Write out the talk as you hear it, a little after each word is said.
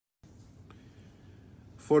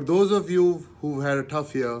For those of you who've had a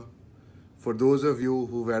tough year, for those of you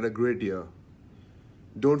who've had a great year,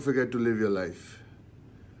 don't forget to live your life.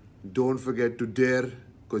 Don't forget to dare,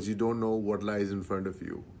 because you don't know what lies in front of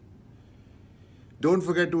you. Don't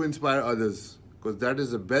forget to inspire others, because that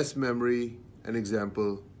is the best memory and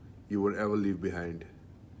example you will ever leave behind.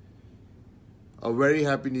 A very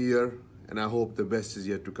happy new year, and I hope the best is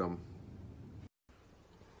yet to come.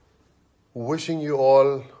 Wishing you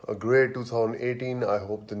all a great 2018. I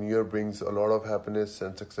hope the new year brings a lot of happiness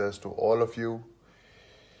and success to all of you.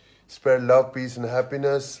 Spread love, peace, and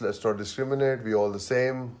happiness. Let's not discriminate. We're all the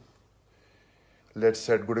same. Let's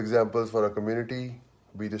set good examples for our community.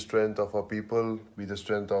 Be the strength of our people. Be the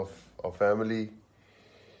strength of our family.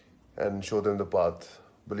 And show them the path.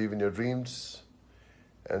 Believe in your dreams,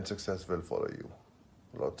 and success will follow you.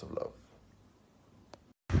 Lots of love.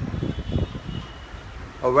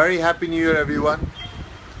 A very happy new year, everyone.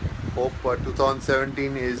 Hope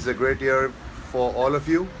 2017 is a great year for all of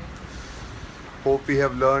you. Hope we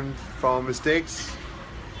have learned from our mistakes,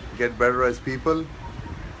 get better as people,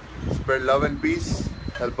 spread love and peace,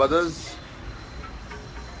 help others.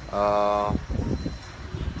 I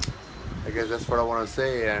guess that's what I want to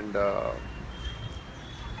say, and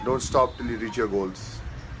don't stop till you reach your goals.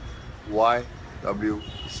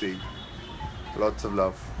 YWC. Lots of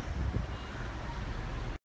love.